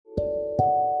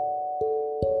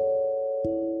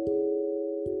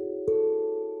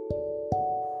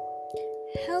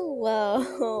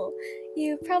Hello!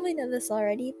 You probably know this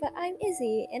already, but I'm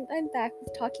Izzy, and I'm back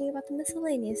with talking about the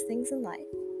miscellaneous things in life.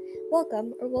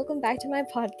 Welcome back to my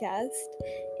podcast.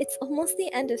 It's almost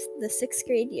the end of the 6th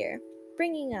grade year,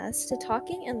 bringing us to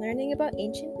talking and learning about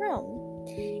ancient Rome.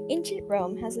 Ancient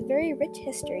Rome has a very rich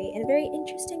history and a very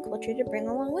interesting culture to bring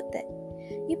along with it.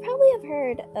 You probably have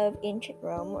heard of ancient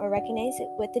Rome or recognize it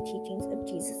with the teachings of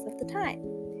Jesus of the time.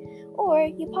 Or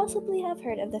you possibly have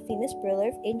heard of the famous ruler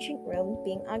of ancient Rome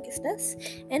being Augustus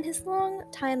and his long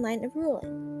timeline of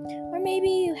ruling. Or maybe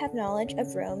you have knowledge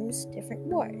of Rome's different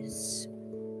wars.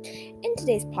 In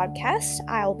today's podcast,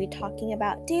 I will be talking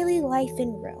about daily life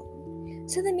in Rome.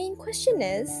 So the main question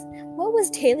is, what was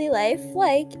daily life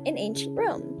like in ancient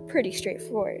Rome? Pretty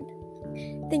straightforward.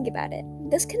 Think about it.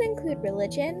 This can include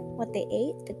religion, what they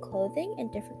ate, the clothing, and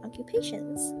different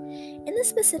occupations. In this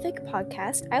specific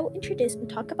podcast, I will introduce and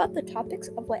talk about the topics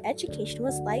of what education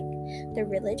was like, the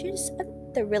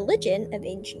religion of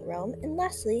ancient Rome, and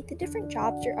lastly, the different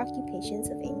jobs or occupations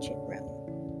of ancient Rome.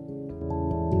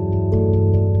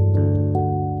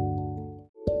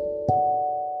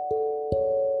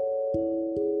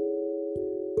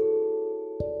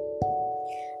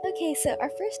 Okay, so our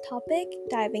first topic,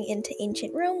 diving into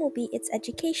ancient Rome, will be its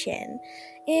education.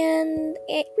 And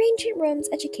ancient Rome's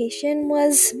education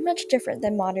was much different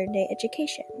than modern day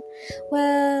education.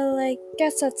 Well, I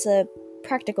guess that's a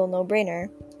practical no-brainer.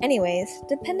 Anyways,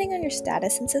 depending on your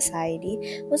status in society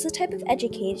was the type of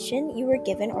education you were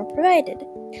given or provided,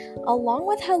 along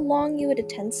with how long you would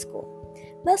attend school.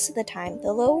 Most of the time,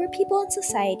 the lower people in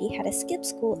society had to skip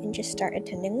school and just start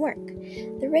attending work.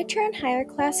 The richer and higher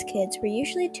class kids were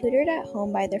usually tutored at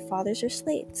home by their fathers or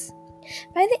slaves.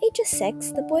 By the age of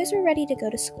 6, the boys were ready to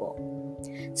go to school.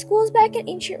 Schools back in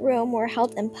ancient Rome were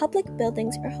held in public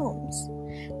buildings or homes.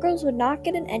 Girls would not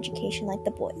get an education like the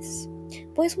boys.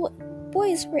 Boys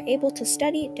were able to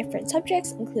study different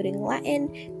subjects including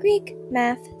Latin, Greek,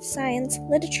 math, science,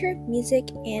 literature, music,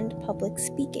 and public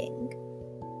speaking.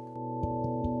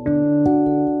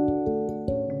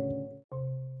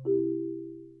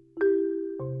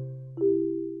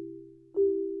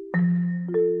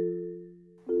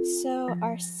 So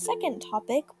our second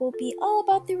topic will be all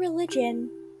about the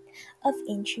religion of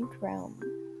ancient Rome.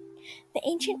 The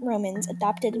ancient Romans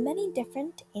adopted many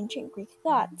different ancient Greek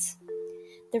gods.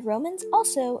 The Romans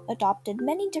also adopted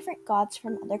many different gods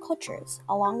from other cultures,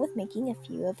 along with making a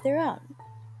few of their own.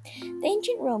 The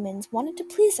ancient Romans wanted to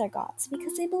please their gods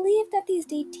because they believed that these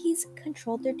deities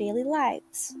controlled their daily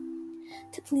lives.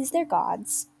 To please their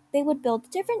gods, they would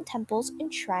build different temples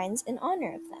and shrines in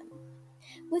honor of them.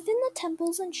 Within the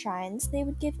temples and shrines, they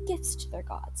would give gifts to their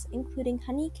gods, including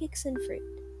honey cakes and fruit.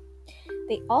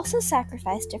 They also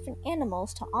sacrificed different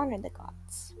animals to honor the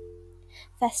gods.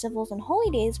 Festivals and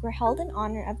holy days were held in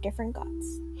honor of different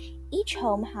gods. Each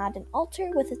home had an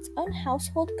altar with its own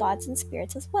household gods and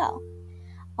spirits as well.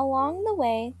 Along the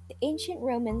way, the ancient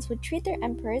Romans would treat their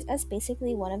emperors as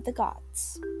basically one of the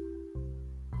gods.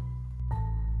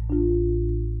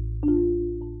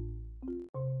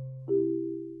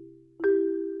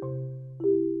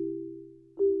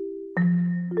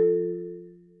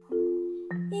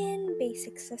 In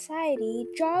basic society,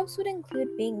 jobs would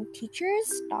include being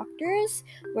teachers, doctors,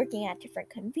 working at different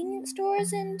convenience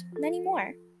stores, and many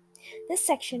more. This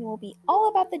section will be all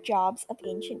about the jobs of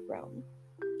ancient Rome.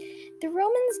 The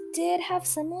Romans did have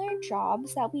similar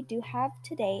jobs that we do have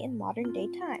today in modern day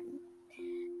time.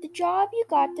 The job you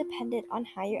got depended on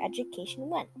how your education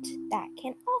went. That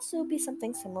can also be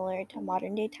something similar to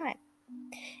modern day time.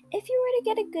 If you were to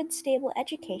get a good stable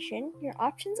education, your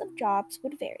options of jobs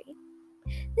would vary.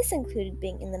 This included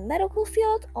being in the medical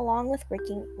field along with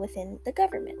working within the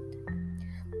government.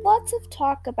 Lots of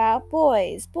talk about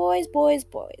boys. Well,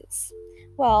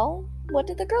 what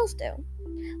did the girls do?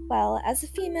 Well, as a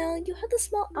female, you had the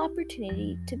small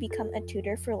opportunity to become a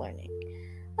tutor for learning.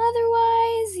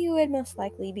 Otherwise, you would most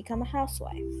likely become a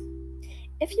housewife.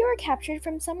 If you were captured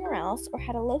from somewhere else or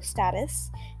had a low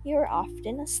status, you were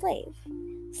often a slave.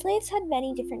 Slaves had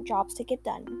many different jobs to get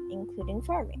done, including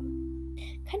farming.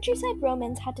 Countryside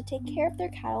Romans had to take care of their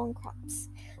cattle and crops.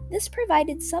 This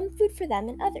provided some food for them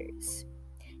and others.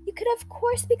 You could of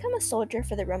course become a soldier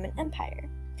for the Roman Empire,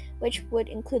 which would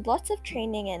include lots of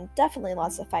training and definitely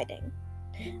lots of fighting.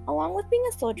 Along with being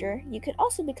a soldier, you could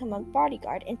also become a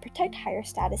bodyguard and protect higher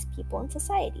status people in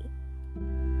society.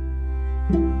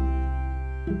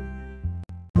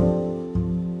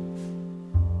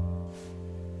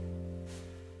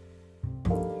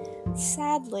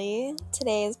 Sadly,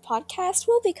 today's podcast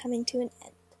will be coming to an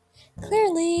end.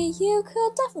 Clearly, you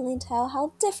could definitely tell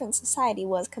how different society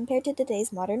was compared to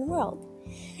today's modern world.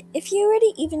 If you were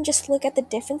to even just look at the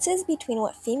differences between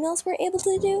what females were able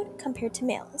to do compared to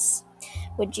males,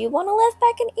 would you want to live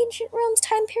back in ancient Rome's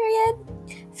time period?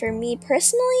 For me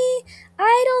personally,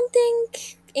 I don't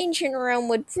think ancient Rome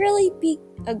would really be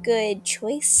a good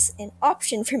choice and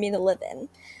option for me to live in.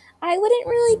 I wouldn't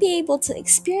really be able to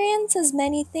experience as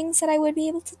many things that I would be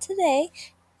able to today,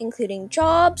 including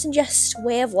jobs and just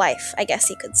way of life, I guess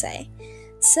you could say.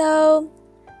 So,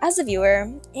 as a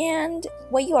viewer, and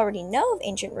what you already know of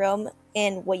ancient Rome,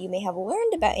 and what you may have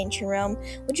learned about ancient Rome,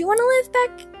 would you want to live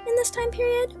back in this time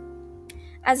period?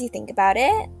 As you think about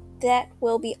it, that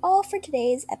will be all for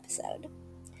today's episode.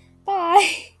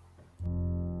 Bye!